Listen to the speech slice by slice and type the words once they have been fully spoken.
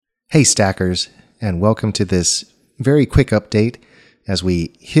Hey Stackers, and welcome to this very quick update as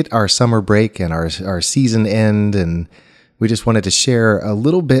we hit our summer break and our season end, and we just wanted to share a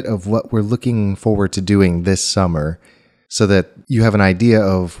little bit of what we're looking forward to doing this summer so that you have an idea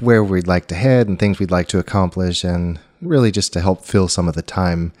of where we'd like to head and things we'd like to accomplish, and really just to help fill some of the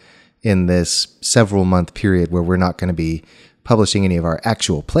time in this several month period where we're not going to be publishing any of our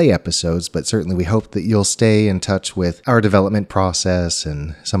actual play episodes, but certainly we hope that you'll stay in touch with our development process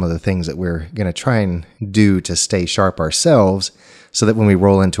and some of the things that we're going to try and do to stay sharp ourselves so that when we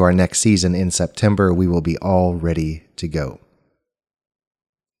roll into our next season in September, we will be all ready to go.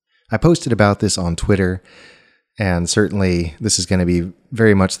 I posted about this on Twitter, and certainly this is going to be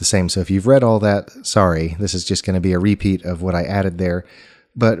very much the same. So if you've read all that, sorry, this is just going to be a repeat of what I added there.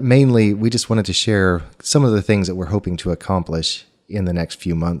 But mainly, we just wanted to share some of the things that we're hoping to accomplish in the next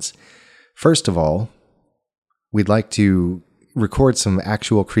few months. First of all, we'd like to record some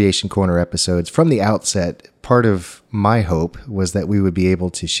actual Creation Corner episodes. From the outset, part of my hope was that we would be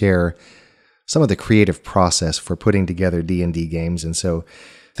able to share some of the creative process for putting together D&D games. And so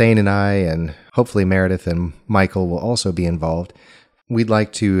Thane and I, and hopefully Meredith and Michael will also be involved. We'd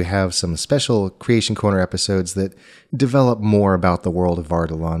like to have some special Creation Corner episodes that develop more about the world of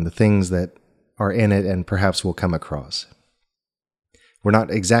Vardalon, the things that are in it and perhaps we'll come across. We're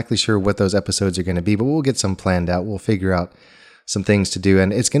not exactly sure what those episodes are going to be, but we'll get some planned out. We'll figure out some things to do,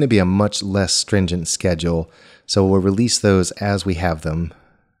 and it's going to be a much less stringent schedule, so we'll release those as we have them,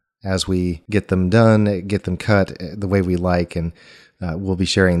 as we get them done, get them cut the way we like, and we'll be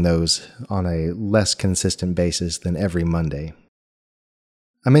sharing those on a less consistent basis than every Monday.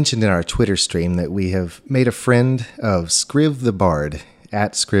 I mentioned in our Twitter stream that we have made a friend of Scriv the Bard,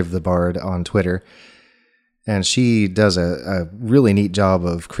 at Scriv the Bard on Twitter, and she does a really neat job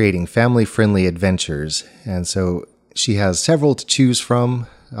of creating family-friendly adventures, and so she has several to choose from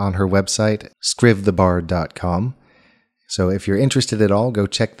on her website, scrivthebard.com. So if you're interested at all, go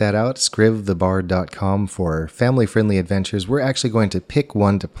check that out, scrivthebard.com, for family-friendly adventures. We're actually going to pick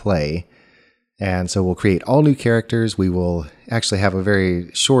one to play. And so we'll create all new characters. We will actually have a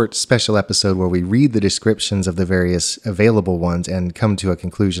very short special episode where we read the descriptions of the various available ones and come to a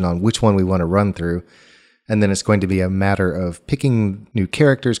conclusion on which one we want to run through. And then it's going to be a matter of picking new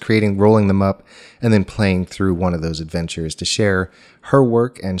characters, rolling them up, and then playing through one of those adventures to share her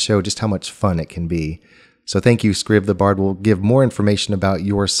work and show just how much fun it can be. So thank you, Scriv the Bard. We'll give more information about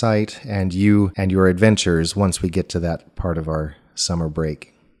your site and you and your adventures once we get to that part of our summer break.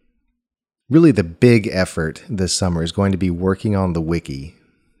 Really, the big effort this summer is going to be working on the wiki.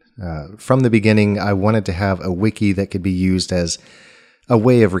 From the beginning, I wanted to have a wiki that could be used as a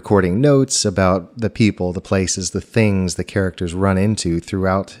way of recording notes about the people, the places, the things the characters run into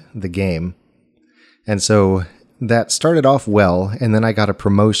throughout the game. And so that started off well, and then I got a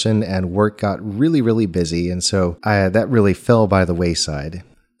promotion and work got really, really busy, and so that really fell by the wayside.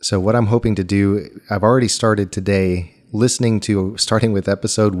 So what I'm hoping to do, I've already started today starting with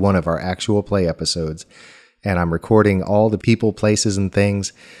episode 1 of our actual play episodes. And I'm recording all the people, places, and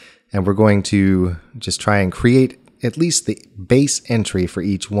things. And we're going to just try and create at least the base entry for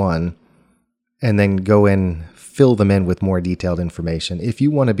each one. And then go in, fill them in with more detailed information. If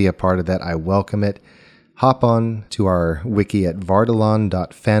you want to be a part of that, I welcome it. Hop on to our wiki at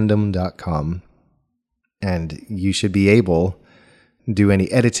vardalon.fandom.com. And you should be able to do any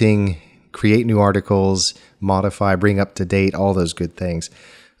editing, create new articles, modify, bring up to date, all those good things.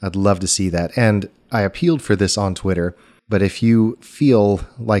 I'd love to see that. And I appealed for this on Twitter, but if you feel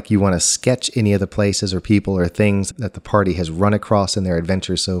like you want to sketch any of the places or people or things that the party has run across in their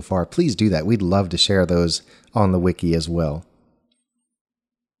adventures so far, please do that. We'd love to share those on the wiki as well.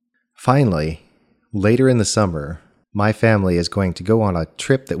 Finally, later in the summer, my family is going to go on a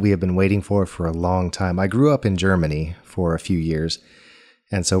trip that we have been waiting for a long time. I grew up in Germany for a few years,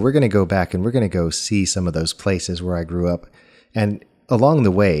 and so we're going to go back and we're going to go see some of those places where I grew up. And along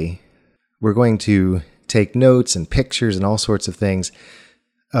the way, we're going to take notes and pictures and all sorts of things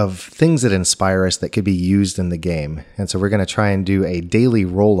that inspire us that could be used in the game. And so we're going to try and do a daily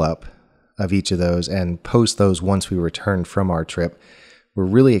roll-up of each of those and post those once we return from our trip. We're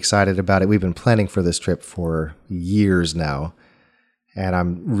really excited about it. We've been planning for this trip for years now. And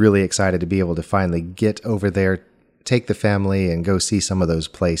I'm really excited to be able to finally get over there, take the family and go see some of those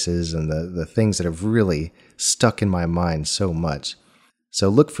places and the things that have really stuck in my mind so much. So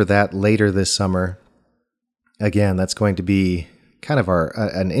look for that later this summer. Again, that's going to be kind of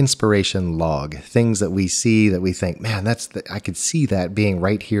an inspiration log, things that we see that we think, man, I could see that being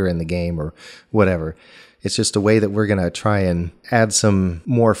right here in the game or whatever. It's just a way that we're going to try and add some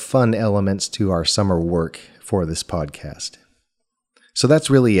more fun elements to our summer work for this podcast. So that's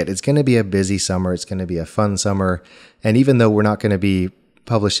really it. It's going to be a busy summer. It's going to be a fun summer. And even though we're not going to be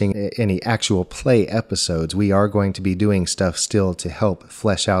publishing any actual play episodes, we are going to be doing stuff still to help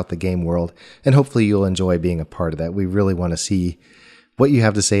flesh out the game world. And hopefully you'll enjoy being a part of that. We really want to see what you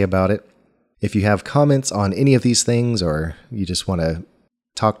have to say about it. If you have comments on any of these things, or you just want to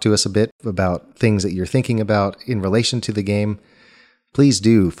talk to us a bit about things that you're thinking about in relation to the game, please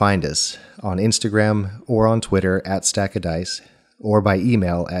do find us on Instagram or on Twitter at stackofdice, or by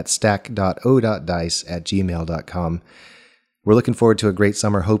email at stack.o.dice@gmail.com. We're looking forward to a great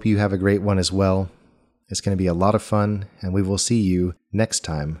summer. Hope you have a great one as well. It's going to be a lot of fun, and we will see you next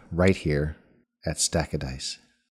time right here at Stack of Dice.